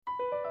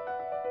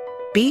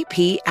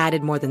BP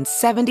added more than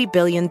 $70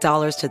 billion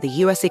to the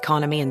U.S.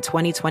 economy in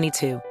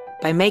 2022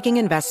 by making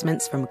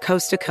investments from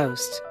coast to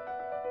coast.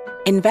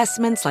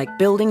 Investments like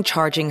building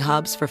charging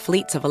hubs for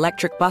fleets of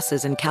electric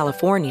buses in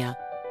California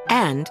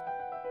and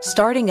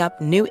starting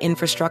up new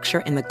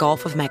infrastructure in the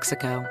Gulf of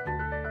Mexico.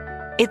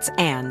 It's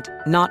and,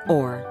 not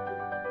or.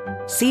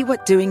 See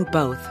what doing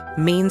both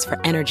means for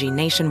energy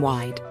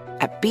nationwide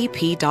at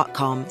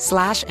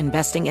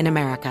bp.com/investing in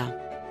America.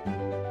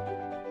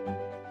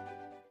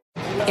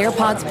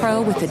 AirPods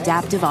Pro with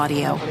adaptive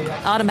audio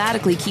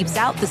automatically keeps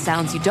out the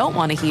sounds you don't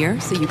want to hear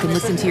so you can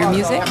listen to your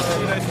music,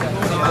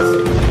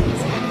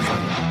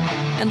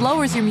 and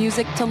lowers your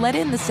music to let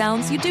in the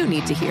sounds you do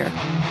need to hear.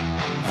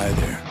 Hi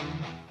there.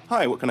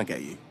 Hi, what can I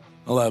get you?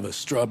 I'll have a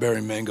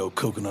strawberry mango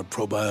coconut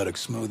probiotic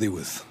smoothie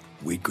with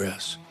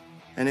wheatgrass.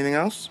 Anything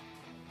else?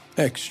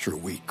 Extra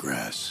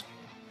wheatgrass.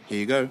 Here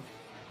you go.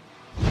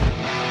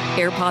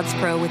 AirPods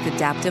Pro with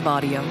adaptive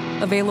audio.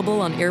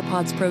 Available on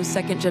AirPods Pro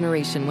 2nd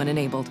generation when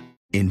enabled.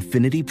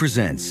 Infiniti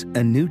presents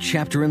a new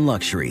chapter in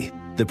luxury,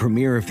 the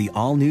premiere of the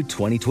all-new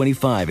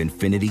 2025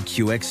 Infiniti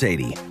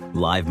QX80,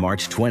 live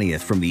March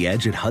 20th from the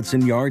Edge at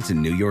Hudson Yards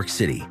in New York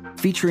City,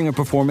 featuring a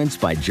performance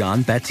by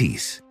John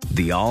Batiste.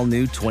 The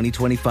all-new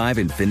 2025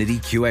 Infiniti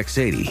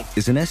QX80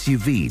 is an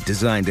SUV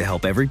designed to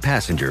help every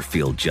passenger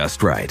feel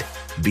just right.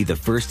 Be the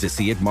first to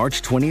see it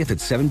March 20th at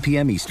 7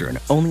 p.m. Eastern,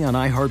 only on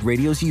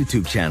iHeartRadio's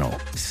YouTube channel.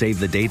 Save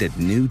the date at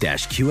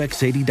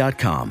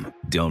new-QX80.com.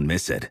 Don't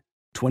miss it.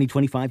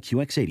 2025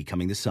 QX80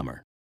 coming this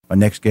summer. My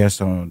next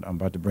guest I'm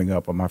about to bring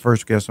up, or my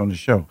first guest on the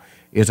show,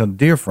 is a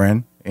dear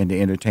friend in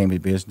the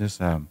entertainment business.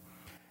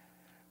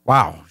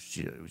 Wow,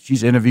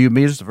 she's interviewed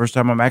me. This is the first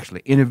time I'm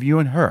actually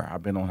interviewing her.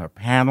 I've been on her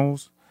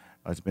panels.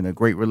 It's been a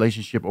great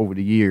relationship over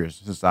the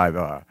years since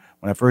when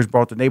I first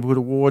brought the Neighborhood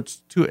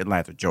Awards to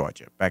Atlanta,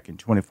 Georgia, back in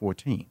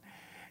 2014,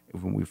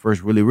 when we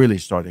first really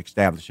started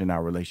establishing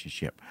our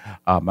relationship.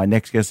 My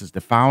next guest is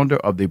the founder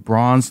of the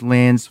Bronze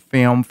Lens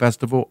Film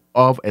Festival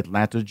of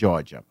Atlanta,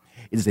 Georgia.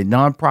 It is a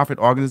nonprofit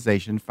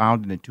organization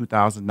founded in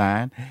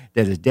 2009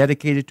 that is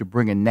dedicated to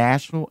bringing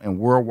national and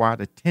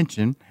worldwide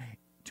attention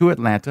to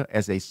Atlanta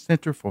as a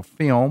center for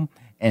film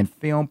and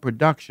film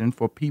production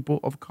for people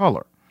of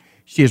color.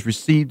 She has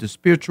received the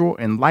Spiritual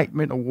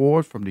Enlightenment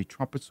Award from the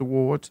Trumpets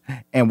Awards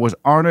and was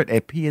honored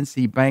at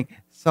PNC Bank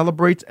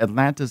Celebrates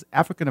Atlanta's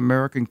African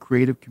American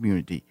creative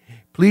community.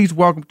 Please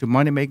welcome to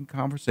Money Making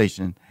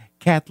Conversation,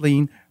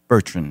 Kathleen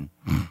Bertrand.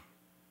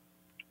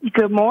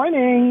 Good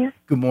morning.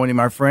 Good morning,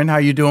 my friend. How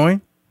you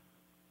doing?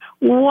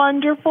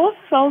 Wonderful.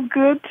 So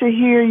good to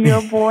hear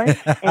your voice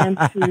and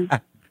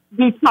to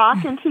be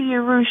talking to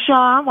you,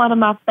 Rushion, one of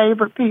my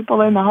favorite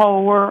people in the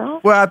whole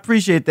world. Well, I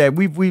appreciate that.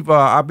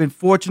 I've been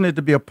fortunate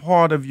to be a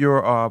part of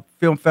your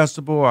film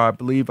festival. I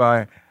believe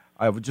I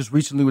was just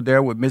recently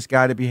there with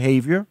Misguided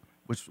Behavior,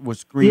 which was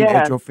screened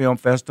at your film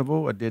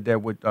festival. I did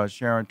that with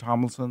Sharon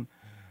Tomlinson,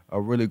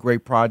 a really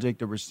great project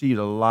that received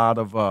a lot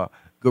of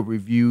good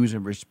reviews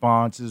and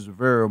responses,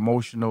 very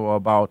emotional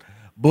about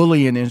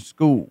bullying in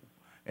school.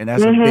 And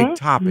that's a big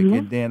topic. Mm-hmm.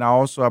 And then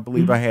I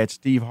believe I had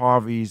Steve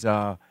Harvey's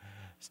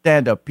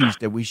stand-up piece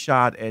that we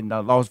shot in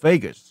Las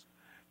Vegas.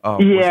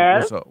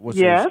 Yes,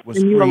 and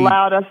you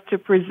allowed us to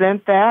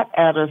present that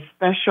at a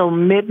special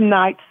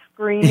midnight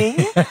screening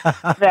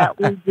that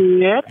we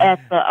did at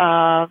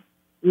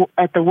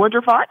the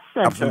Woodruff Arts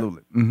Center.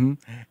 Absolutely. Mm-hmm.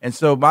 And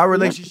so my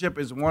relationship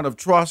is one of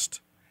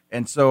trust.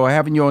 And so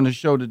having you on the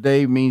show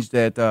today means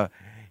that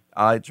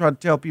I try to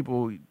tell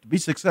people to be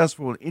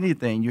successful in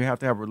anything, you have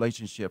to have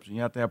relationships, and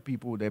you have to have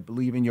people that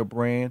believe in your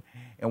brand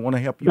and want to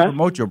help you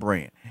promote your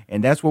brand.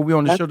 And that's what we're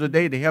on the show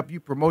today, to help you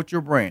promote your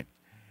brand.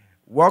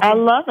 Welcome. I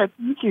love it.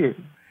 Thank you.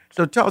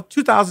 So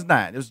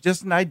 2009, it was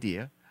just an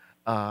idea.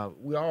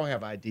 We all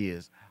have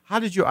ideas. How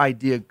did your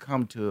idea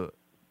come to,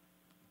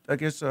 I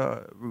guess,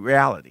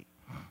 reality?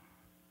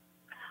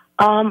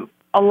 A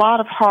lot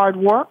of hard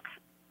work.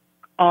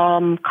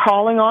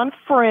 Calling on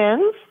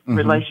friends,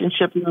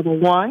 relationship number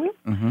one,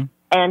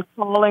 and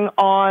calling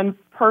on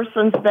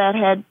persons that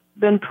had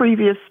been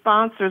previous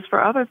sponsors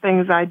for other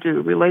things I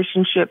do,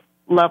 relationship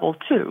level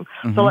two.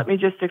 So let me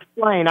just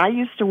explain. I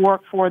used to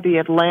work for the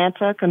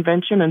Atlanta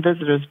Convention and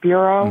Visitors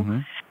Bureau,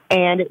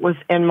 and it was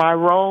in my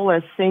role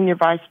as Senior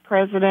Vice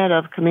President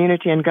of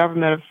Community and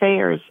Government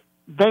Affairs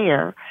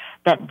there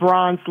that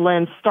Bronze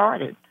Lens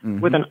started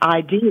with an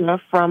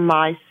idea from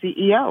my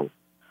CEO,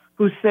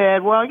 who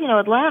said, well,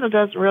 Atlanta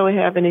doesn't really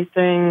have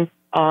anything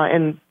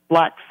in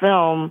black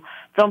film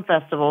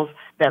festivals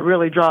that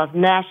really draws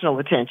national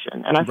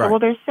attention. And I said, well,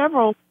 there's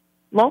several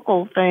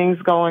local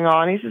things going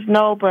on. He says,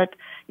 no, but,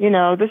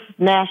 this is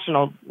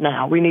national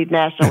now. We need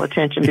national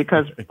attention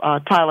because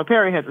Tyler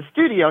Perry has a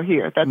studio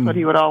here. That's what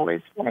he would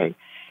always say.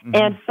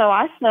 And so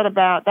I set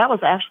about, that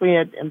was actually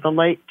in the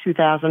late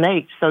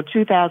 2008. So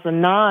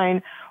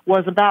 2009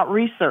 was about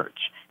research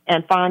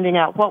and finding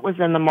out what was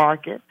in the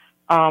market.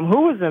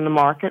 Who was in the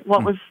market,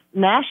 what was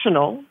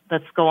national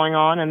that's going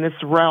on in this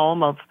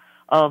realm of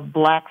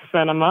black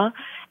cinema,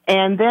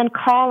 and then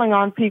calling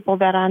on people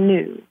that I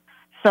knew.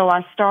 So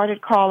I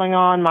started calling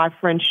on my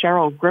friend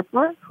Cheryl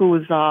Gripper,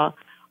 who's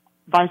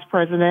vice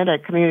president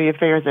at Community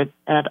Affairs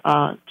at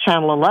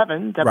Channel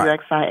 11,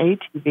 WXIA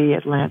TV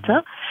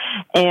Atlanta.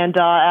 And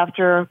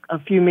after a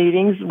few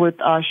meetings with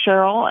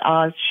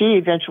Cheryl, she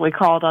eventually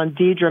called on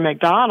Deidre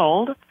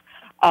McDonald,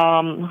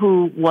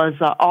 who was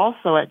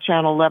also at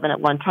Channel 11 at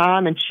one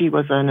time, and she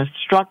was an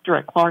instructor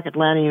at Clark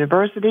Atlanta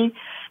University,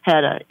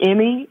 had an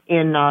Emmy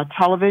in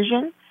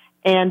television,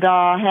 and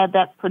had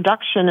that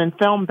production and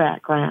film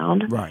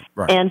background. Right.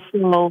 And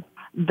so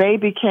they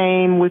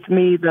became, with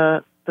me,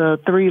 the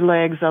three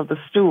legs of the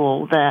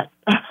stool that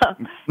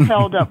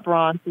held up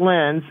Bronze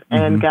Lens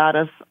and got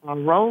us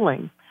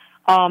rolling.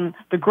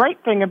 The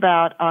great thing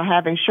about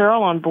having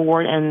Cheryl on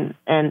board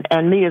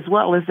and me as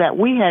well is that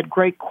we had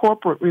great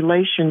corporate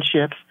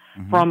relationships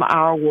from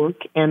our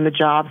work and the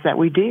jobs that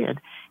we did.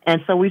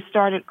 And so we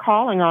started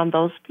calling on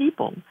those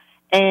people.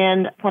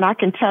 And when I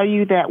can tell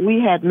you that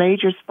we had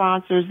major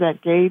sponsors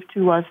that gave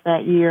to us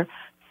that year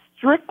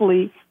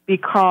strictly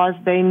because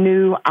they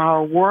knew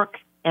our work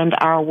and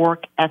our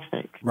work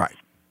ethic. Right.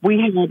 We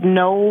had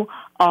no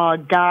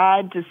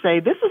guide to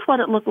say, this is what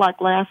it looked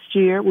like last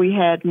year. We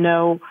had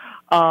no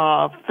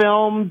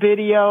film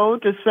video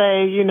to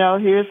say,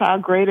 here's how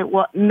great it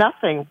was.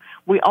 Nothing.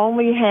 We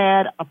only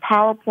had a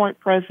PowerPoint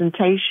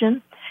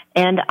presentation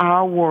and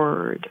our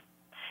word.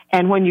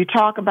 And when you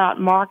talk about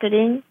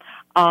marketing,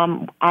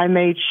 I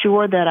made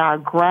sure that our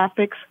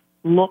graphics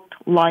looked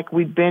like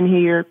we'd been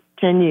here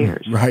 10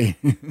 years. Right.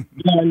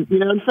 And you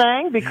know what I'm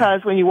saying?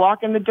 Because when you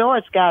walk in the door,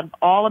 it's got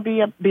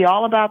be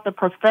all about the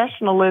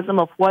professionalism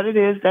of what it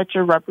is that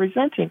you're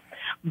representing.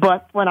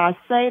 But when I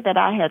say that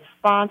I had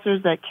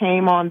sponsors that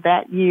came on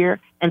that year,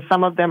 and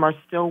some of them are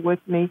still with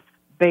me,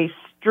 based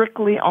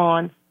strictly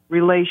on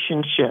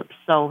relationships.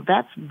 So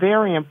that's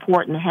very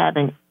important,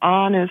 having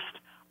honest,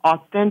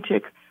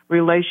 authentic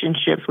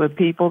relationships with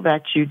people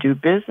that you do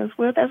business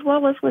with, as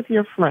well as with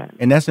your friends.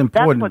 And that's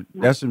important.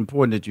 That's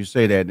important that you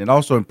say that. And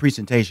also in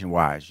presentation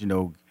wise,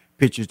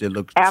 pictures that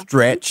look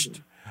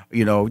stretched,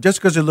 just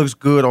because it looks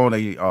good on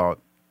a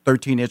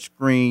 13-inch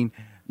screen,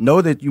 know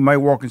that you might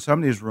walk in some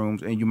of these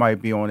rooms and you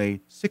might be on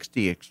a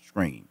 60-inch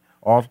screen.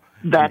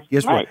 That's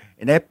right. What?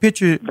 And that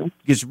picture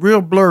gets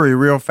real blurry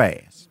real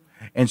fast.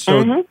 And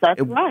so that's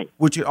right.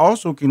 Which it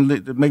also can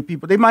make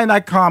people, they might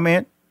not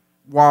comment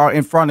while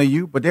in front of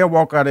you, but they'll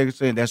walk out there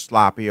saying that's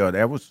sloppy or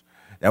that was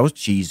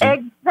cheesy.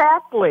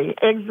 Exactly.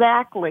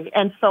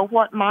 And so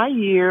what my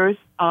years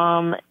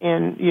in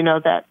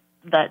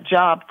that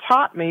job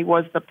taught me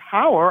was the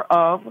power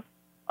of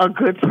a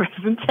good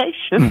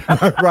presentation.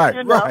 Right.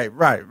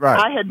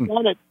 I had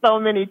done it so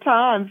many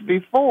times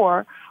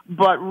before,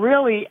 but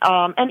really,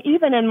 and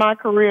even in my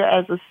career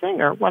as a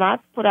singer, when I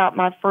put out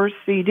my first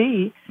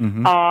CD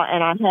and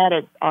I had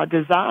it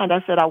designed,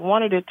 I said I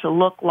wanted it to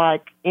look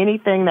like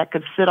anything that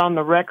could sit on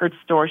the record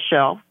store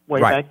shelf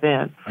back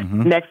then,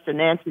 next to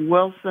Nancy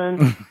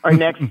Wilson or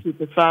next to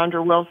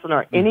Cassandra Wilson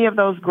or any of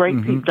those great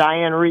people,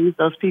 Diane Reeves,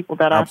 those people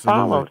that I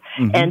followed.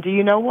 And do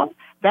you know what?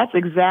 That's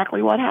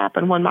exactly what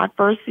happened. When my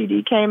first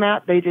CD came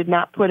out, they did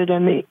not put it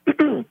in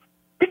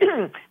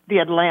the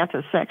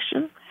Atlanta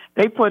section.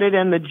 They put it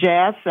in the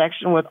jazz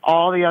section with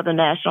all the other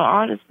national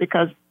artists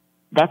because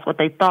that's what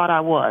they thought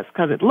I was,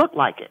 because it looked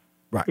like it.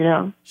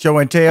 Right. Show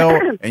and tell,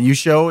 and you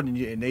showed, and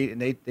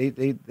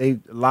they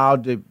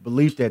allowed the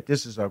belief that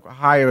this is a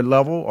higher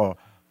level or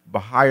a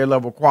higher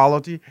level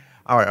quality,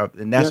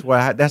 and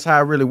that's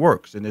how it really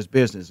works in this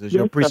business. Is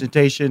your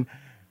presentation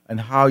and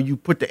how you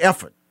put the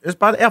effort. It's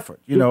about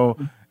effort,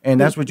 and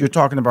that's what you're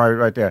talking about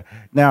right there.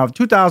 Now,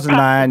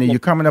 2009, and you're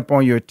coming up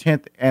on your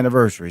 10th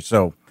anniversary.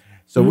 So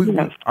we're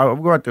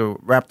going to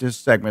wrap this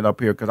segment up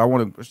here because I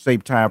want to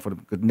save time for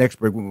the next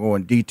break. We're going to go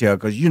in detail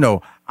because,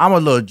 I'm a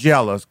little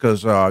jealous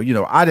because, I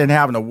didn't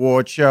have an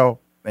award show.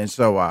 And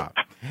so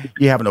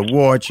you have an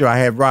award show. I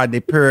had Rodney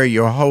Perry,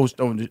 your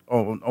host,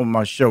 on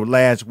my show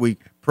last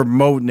week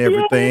promoting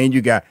everything.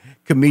 You got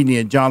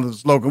comedian Jonathan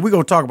Slogan. We're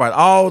going to talk about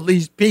all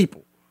these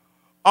people.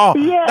 Oh,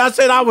 I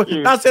said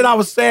I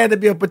was sad to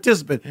be a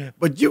participant,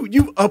 but you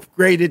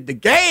upgraded the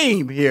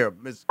game here,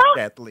 Miss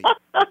Kathleen.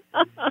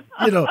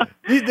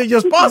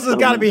 Your sponsors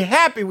got to be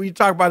happy when you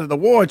talk about an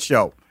award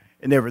show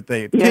and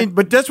everything. Yeah.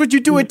 But that's what you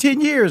do in 10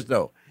 years,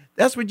 though.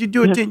 That's what you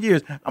do in 10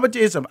 years. I'm gonna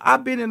tell you something.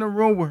 I've been in a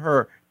room with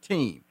her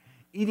team,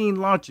 eating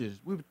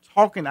lunches. We were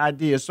talking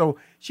ideas, so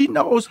she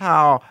knows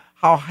how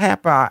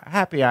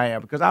happy I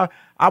am because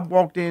I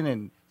walked in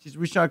and she's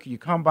reached out. Can you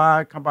come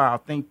by our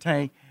think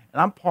tank? And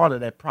I'm part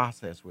of that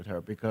process with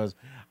her because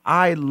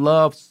I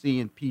love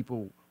seeing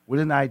people with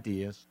an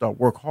idea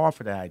work hard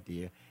for that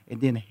idea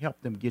and then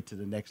help them get to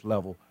the next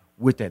level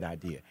with that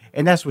idea.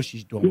 And that's what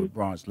she's doing with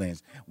Bronze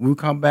Lens. When we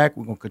come back,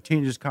 we're going to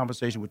continue this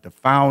conversation with the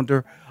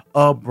founder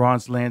of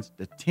Bronze Lens.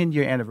 The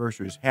 10-year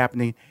anniversary is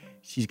happening.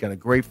 She's got a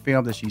great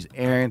film that she's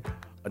airing.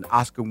 An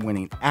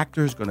Oscar-winning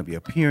actor is going to be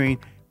appearing.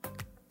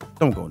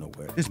 Don't go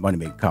nowhere. This is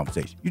money-making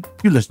conversation.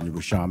 You listen to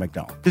Rushion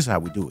McDonald. This is how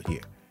we do it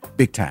here.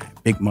 Big time,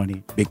 big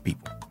money, big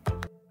people.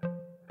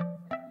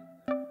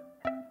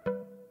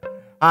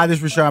 Hi, this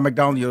is Rushion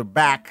McDonald. You're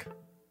back.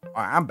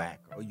 I'm back.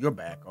 you're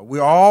back.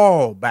 We're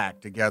all back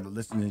together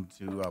listening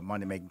to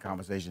Money Making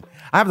Conversation.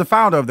 I'm the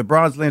founder of the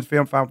Bronze Lens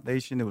Film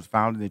Foundation. It was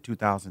founded in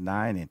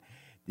 2009, and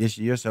this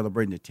year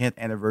celebrating the 10th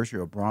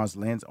anniversary of Bronze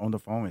Lens. On the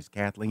phone is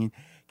Kathleen.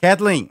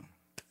 Kathleen,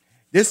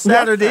 this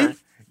Saturday,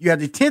 you have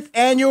the 10th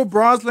annual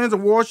Bronze Lens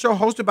Award Show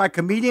hosted by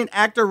comedian,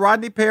 actor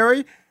Rodney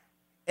Perry,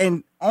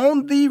 and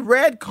on the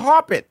red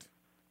carpet,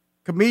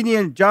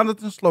 comedian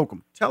Jonathan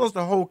Slocum. Tell us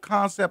the whole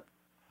concept.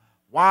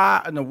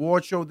 Why an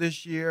award show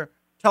this year?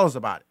 Tell us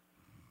about it.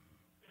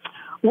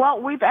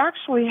 Well, we've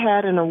actually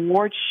had an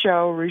award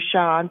show,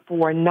 Rushion,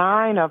 for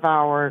 9 of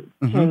our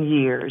 10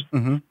 years.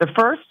 The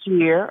first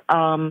year,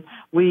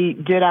 we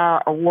did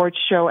our award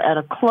show at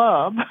a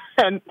club,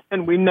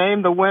 and we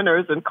named the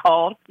winners and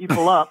called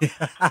people up.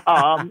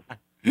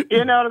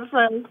 You know what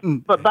I'm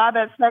saying? But by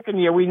that second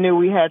year, we knew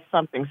we had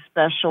something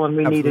special, and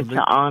we needed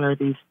to honor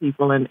these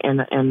people in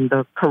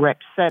the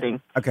correct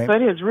setting. Okay. So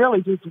it has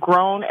really just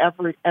grown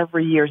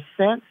every year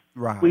since.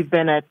 Right. We've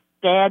been at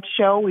Dad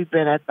Show, we've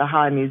been at the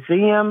High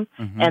Museum,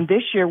 and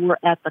this year we're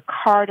at the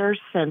Carter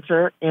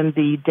Center in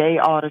the Day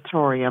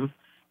Auditorium.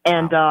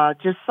 And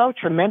just so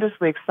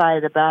tremendously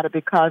excited about it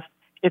because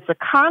it's a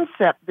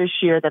concept this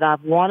year that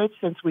I've wanted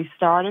since we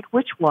started,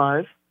 which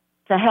was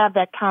to have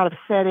that kind of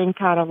setting,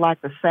 kind of like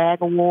the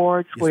SAG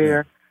Awards,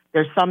 where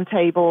there's some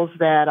tables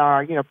that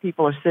are,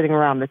 people are sitting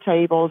around the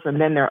tables, and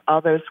then there are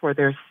others where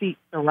there's seats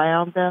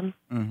around them.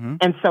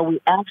 And so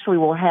we actually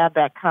will have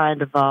that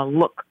kind of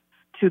look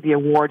to the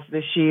awards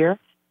this year.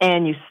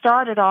 And you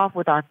started off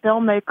with our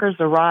filmmakers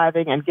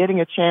arriving and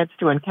getting a chance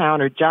to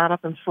encounter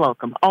Jonathan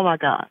Slocum. Oh, my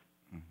God.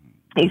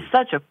 He's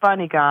such a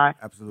funny guy,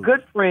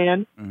 good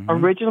friend,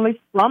 originally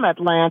from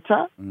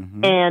Atlanta,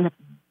 and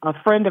a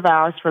friend of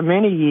ours for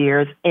many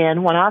years.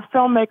 And when our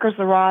filmmakers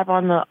arrive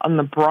on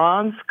the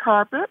bronze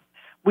carpet,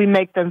 we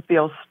make them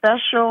feel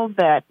special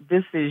that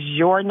this is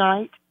your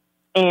night.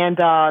 And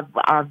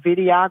our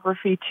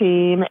videography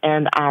team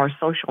and our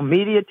social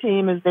media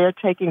team is there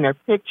taking their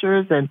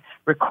pictures and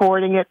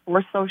recording it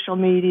for social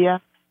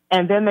media.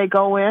 And then they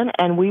go in,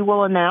 and we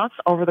will announce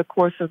over the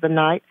course of the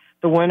night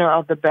the winner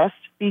of the Best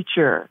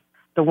Feature,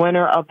 the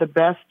winner of the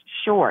Best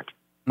Short.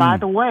 By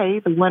the way,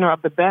 the winner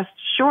of the Best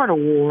Short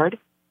Award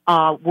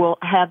will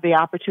have the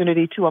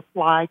opportunity to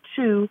apply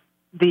to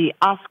the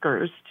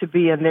Oscars to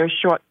be in their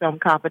short film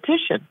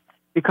competition,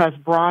 because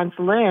Bronze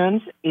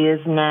Lens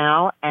is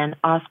now an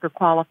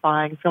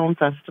Oscar-qualifying film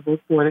festival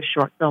for the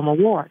Short Film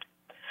Award.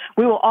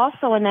 We will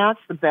also announce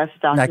the Best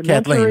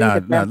documentary. Now,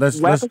 Kathleen,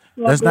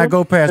 let's not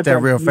go past that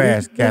real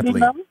fast,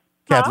 Kathleen.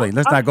 Kathleen,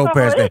 let's not go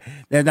past that.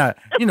 Now,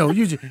 you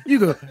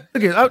go.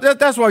 Look at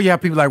that's why you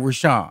have people like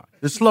Rushion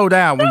to slow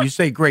down when you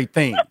say great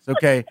things.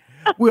 Okay,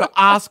 we're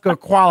Oscar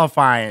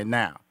qualifying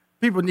now.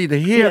 People need to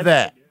hear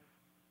that.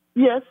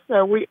 Yes,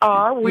 sir, we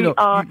are.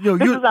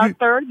 This is our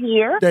third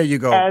year there you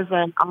go. As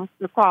an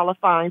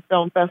Oscar-qualifying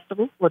film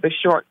festival for the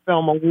Short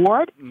Film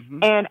Award.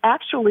 And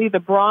actually,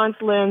 the Bronze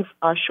Lens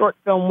short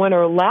film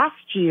winner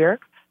last year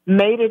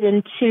made it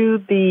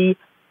into the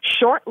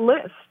short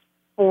list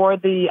for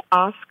the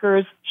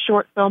Oscars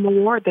Short Film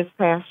Award this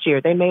past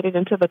year. They made it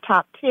into the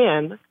top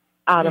 10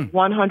 out of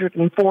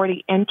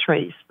 140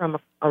 entries from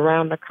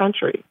around the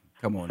country.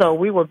 Come on. So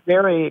we were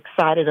very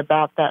excited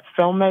about that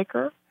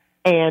filmmaker.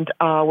 And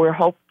we're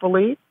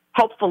hopefully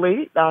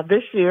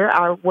this year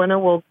our winner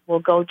will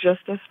go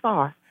just as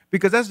far.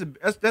 Because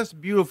that's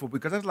beautiful.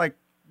 Because that's like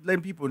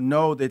letting people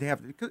know that they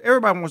have. Because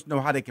everybody wants to know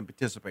how they can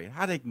participate,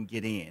 how they can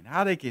get in,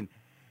 how they can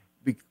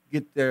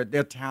get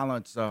their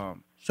talents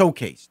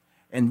showcased.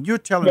 And you're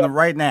telling them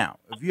right now,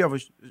 if you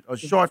have a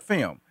short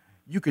film,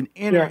 you can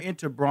enter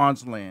into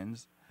Bronze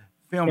Lens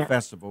Film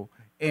Festival,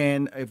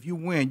 and if you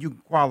win, you can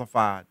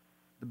qualify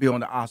to be on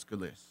the Oscar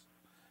list.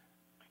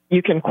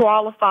 You can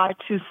qualify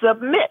to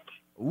submit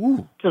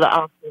to the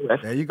Oscar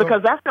list. There you go.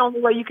 Because that's the only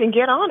way you can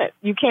get on it.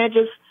 You can't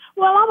just,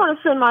 I want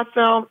to send my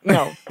film.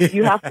 No,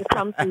 you have to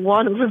come to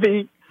one of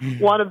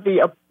the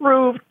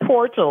approved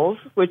portals,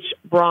 which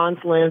Bronze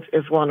Lens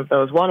is one of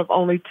those, one of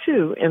only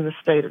 2 in the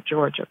state of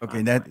Georgia.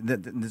 Okay,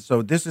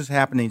 so this is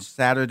happening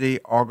Saturday,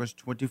 August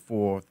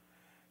 24th,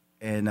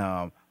 and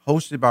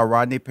hosted by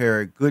Rodney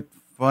Perry, good,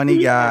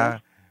 funny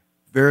guy,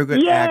 very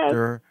good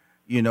actor.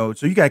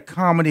 So you got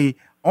comedy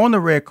on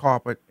the red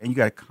carpet, and you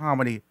got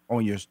comedy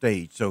on your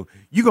stage. So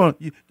you're gonna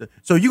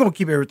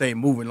keep everything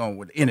moving along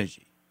with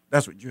energy.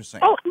 That's what you're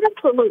saying. Oh,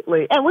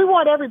 absolutely. And we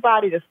want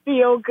everybody to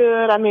feel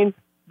good. I mean,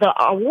 the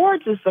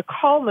awards is the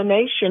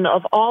culmination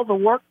of all the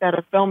work that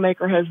a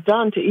filmmaker has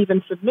done to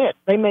even submit.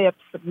 They may have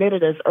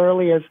submitted as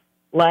early as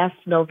last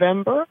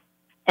November,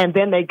 and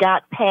then they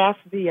got past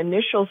the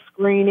initial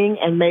screening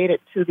and made it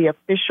to the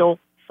official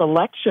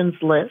selections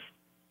list,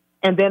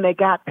 and then they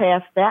got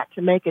past that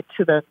to make it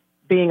to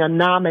being a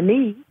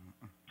nominee.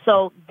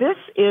 So this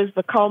is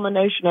the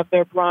culmination of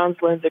their Bronze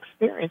Lens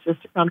experience, is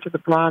to come to the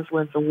Bronze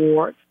Lens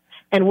Awards.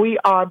 And we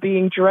are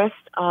being dressed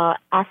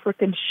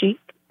African chic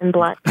in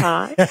black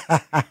tie.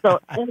 So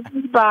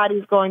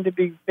everybody's going to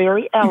be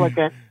very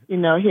elegant.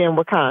 here in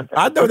Wisconsin.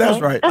 I know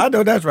that's right. I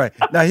know that's right.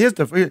 Now here's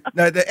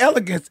the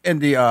elegance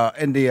and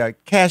the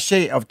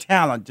cachet of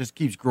talent just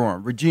keeps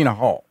growing. Regina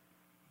Hall.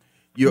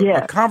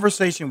 A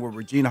conversation with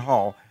Regina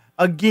Hall.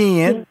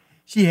 Again,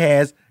 she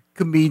has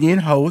comedian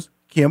host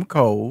Kim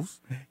Coles,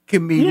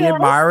 comedian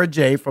Myra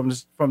J. from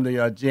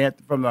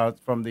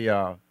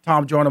the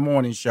Tom Joyner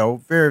Morning Show.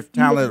 Very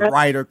talented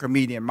writer,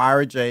 comedian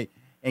Myra J.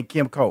 and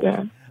Kim Coles.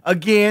 Yeah.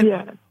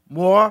 Again,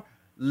 more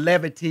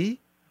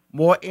levity,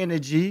 more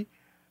energy.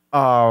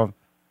 Tell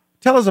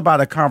us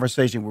about a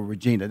conversation with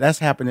Regina. That's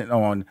happening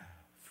on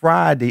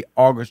Friday,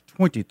 August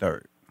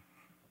 23rd.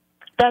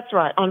 That's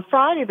right. On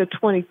Friday the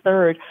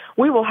 23rd,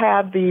 we will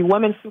have the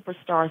Women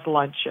Superstars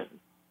Luncheon.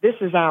 This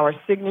is our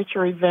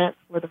signature event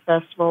for the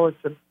festival.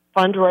 It's a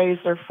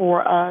fundraiser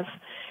for us.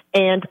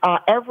 And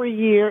every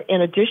year,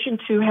 in addition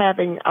to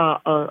having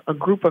a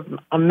group of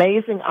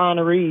amazing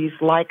honorees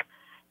like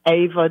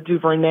Ava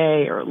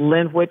DuVernay or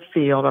Lynn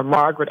Whitfield or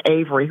Margaret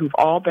Avery, who've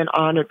all been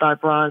honored by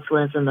Bronze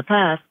Lens in the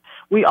past,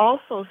 we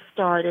also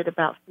started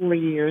about 4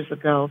 years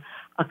ago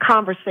a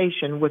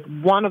conversation with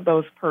one of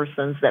those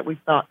persons that we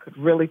thought could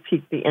really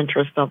pique the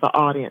interest of the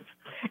audience.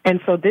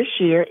 And so this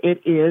year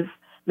it is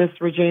Miss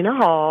Regina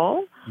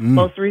Hall,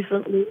 most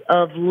recently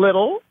of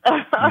Little.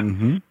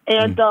 And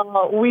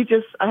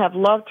I have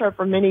loved her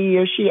for many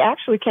years. She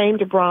actually came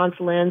to Bronze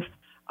Lens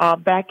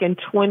back in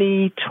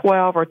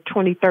 2012 or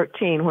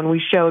 2013 when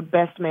we showed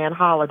Best Man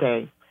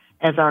Holiday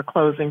as our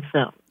closing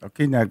film.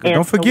 Okay, now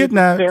don't forget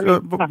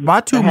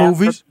my two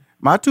movies,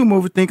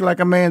 Think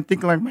Like a Man,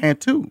 Think Like a Man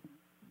 2.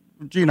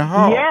 Regina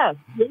Hall. Yes,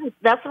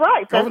 that's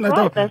right.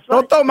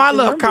 Don't throw my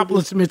little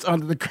accomplishments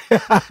under the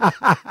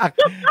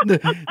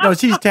No,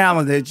 she's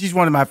talented. She's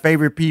one of my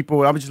favorite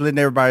people. I'm just letting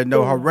everybody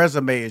know her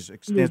resume is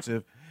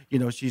extensive.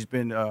 She's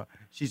been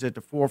she's at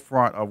the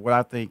forefront of what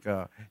I think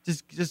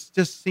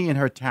just seeing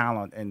her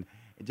talent and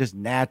just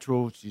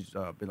natural. She's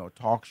been on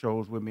talk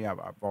shows with me. I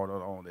brought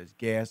her on as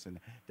guest, and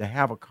to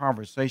have a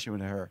conversation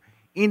with her.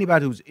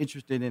 Anybody who's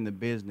interested in the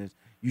business,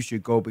 you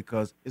should go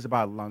because it's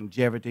about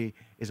longevity.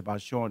 It's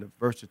about showing the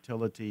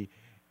versatility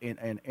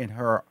in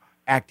her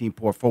acting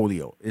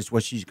portfolio. It's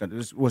what she's gonna.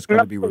 This is what's going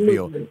to be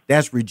revealed.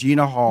 That's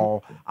Regina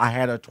Hall. I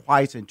had her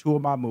twice in 2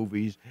 of my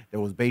movies that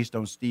was based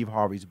on Steve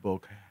Harvey's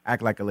book,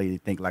 Act Like a Lady,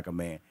 Think Like a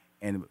Man,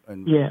 and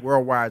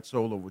worldwide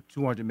sold over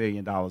 $200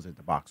 million at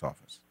the box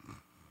office.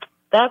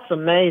 That's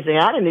amazing.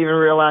 I didn't even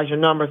realize your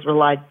numbers were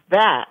like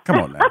that. Come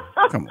on now.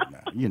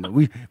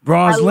 We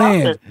Bronze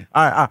Lens.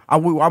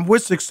 I'm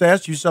with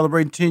success. You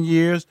celebrating 10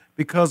 years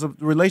because of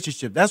the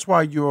relationship. That's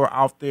why you're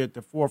out there at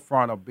the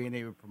forefront of being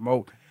able to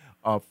promote,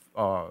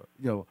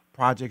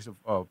 projects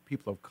of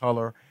people of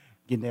color,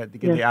 getting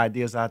their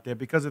ideas out there.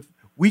 Because if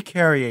we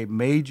carry a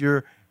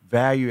major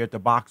value at the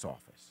box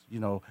office,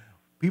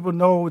 people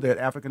know that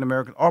African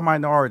Americans or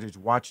minorities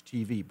watch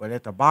TV, but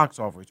at the box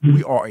office,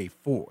 we are a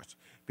force.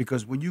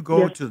 Because when you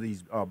go to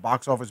these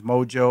Box Office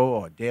Mojo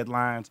or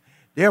Deadlines,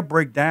 they'll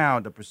break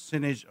down the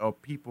percentage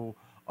of people,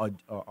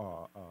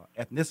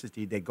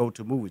 ethnicity that go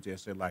to movies. They'll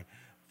say like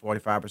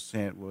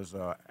 45% was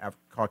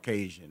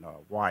Caucasian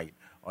or white,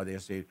 or they'll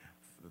say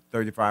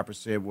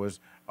 35% was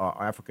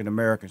African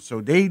American.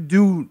 So they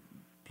do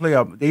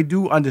they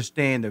do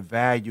understand the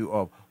value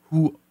of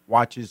who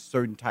watches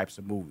certain types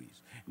of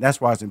movies. And that's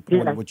why it's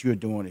important. Yeah. What you're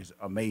doing is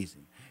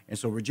amazing. And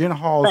so Regina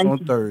Hall is on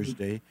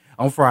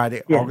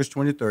Friday, August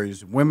 23rd.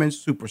 It's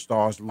Women's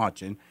Superstars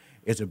Luncheon.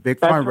 It's a big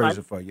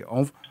fundraiser for you.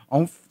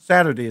 On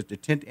Saturday is the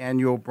 10th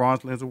Annual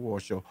Bronze Lens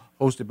Award Show,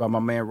 hosted by my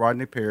man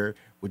Rodney Perry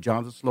with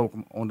Jonathan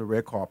Slocum on the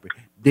red carpet.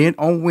 Then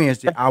on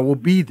Wednesday, I will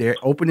be there,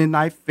 opening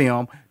night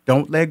film,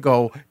 Don't Let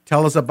Go.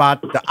 Tell us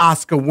about the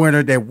Oscar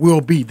winner that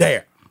will be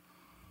there.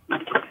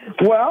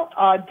 Well,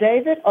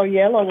 David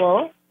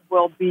Oyelowo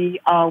will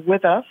be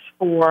with us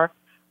for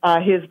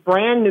his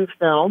brand new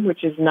film,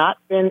 which has not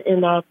been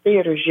in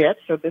theaters yet.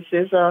 So this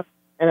is an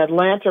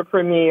Atlanta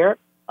premiere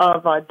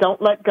of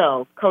Don't Let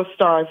Go.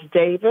 Co-stars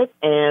David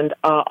and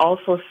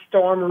also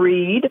Storm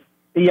Reed,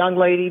 the young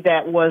lady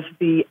that was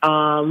the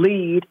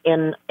lead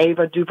in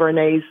Ava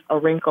DuVernay's A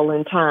Wrinkle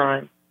in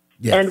Time.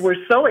 Yes. And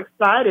we're so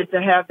excited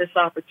to have this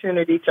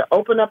opportunity to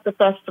open up the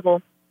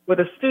festival with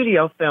a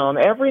studio film.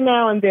 Every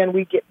now and then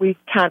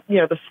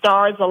the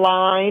stars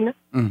align,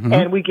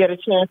 and we get a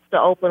chance to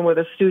open with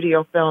a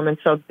studio film. And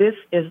so this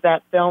is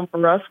that film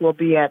for us. We'll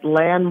be at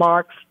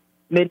Landmark's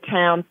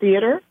Midtown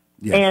Theater.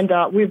 Yes. And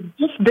we're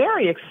just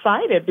very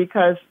excited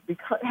because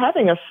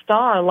having a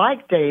star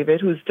like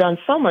David, who's done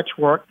so much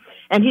work,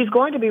 and he's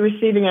going to be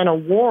receiving an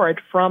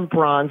award from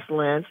Bronze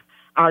Lens,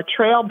 our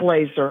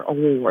Trailblazer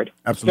Award.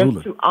 Absolutely.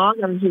 Just to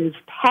honor his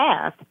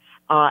path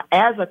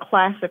as a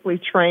classically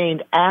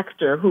trained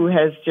actor who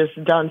has just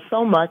done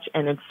so much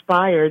and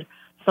inspired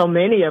so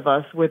many of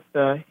us with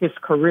his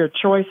career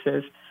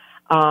choices.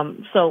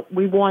 So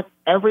we want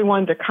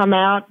everyone to come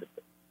out.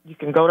 You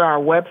can go to our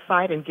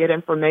website and get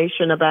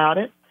information about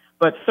it,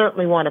 but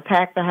certainly want to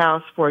pack the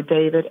house for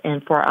David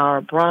and for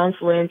our Bronze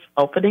Lens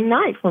opening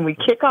night when we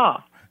kick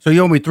off. So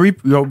you owe me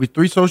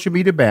three social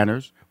media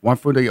banners, one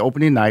for the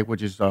opening night,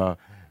 which is Don't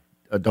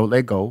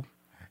Let Go,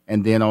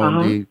 and then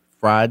on the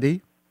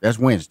Friday, that's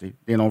Wednesday.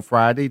 Then on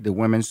Friday, the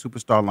Women's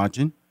Superstar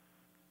Luncheon,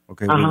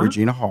 with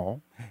Regina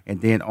Hall.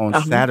 And then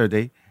on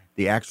Saturday,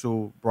 the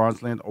actual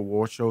Bronze Lens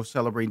Award Show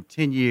celebrating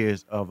 10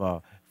 years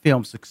of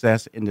film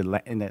success in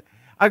the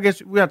I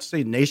guess we have to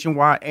say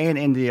nationwide and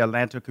in the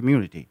Atlanta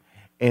community.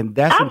 And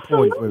that's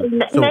Absolutely.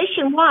 important.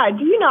 Nationwide.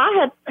 Do you know,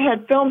 I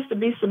had films to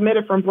be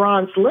submitted from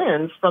Bronze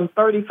Lens from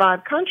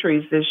 35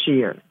 countries this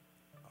year.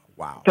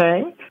 Wow.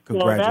 Okay?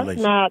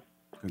 Congratulations. Well,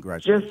 that's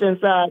not just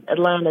inside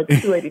Atlanta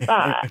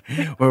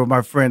 285. Well,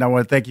 my friend, I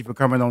want to thank you for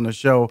coming on the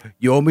show.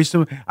 You owe me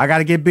some. I got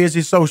to get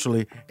busy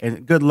socially.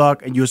 And good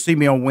luck. And you'll see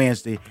me on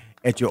Wednesday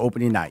at your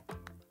opening night.